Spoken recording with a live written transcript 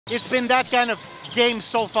it's been that kind of game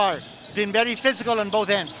so far. Been very physical on both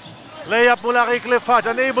ends. Layup mula kay Cliff Hodge,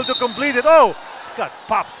 unable to complete it. Oh, got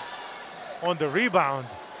popped on the rebound.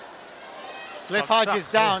 Cliff Hodge is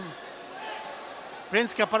down.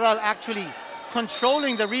 Prince Caparal actually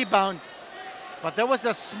controlling the rebound, but there was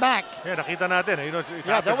a smack. Yeah, nakita natin. You know,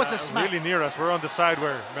 yeah, there was a smack. Really near us. We're on the side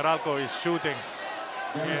where Meralco is shooting.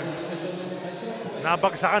 And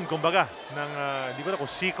nabagsakan, kumbaga, ng, hindi ko na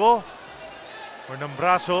kung siko or ng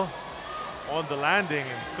braso on the landing.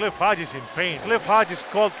 And Cliff Hodge is in pain. Cliff Hodge is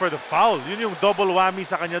called for the foul. Yun yung double whammy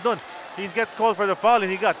sa kanya doon. He gets called for the foul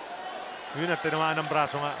and he got, yun at tinamaan ng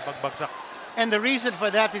braso nga, pagbagsak. And the reason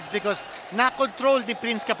for that is because na-control ni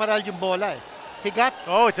Prince Caparal yung bola. He got...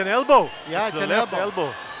 Oh, it's an elbow. Yeah, it's the an left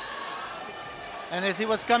elbow. And as he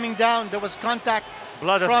was coming down, there was contact.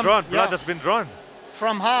 Blood has drawn. Blood has been drawn.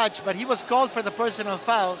 From Hodge, but he was called for the personal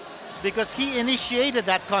foul because he initiated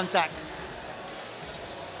that contact.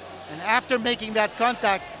 And after making that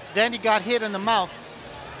contact, then he got hit in the mouth.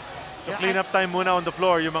 So clean up time muna on the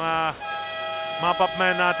floor. Yung mga mop-up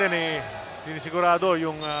man natin sinisigurado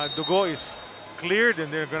yung dugo is cleared and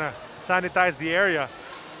they're gonna sanitize the area.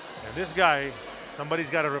 And this guy, somebody's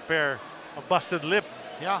got to repair a busted lip.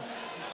 Yeah.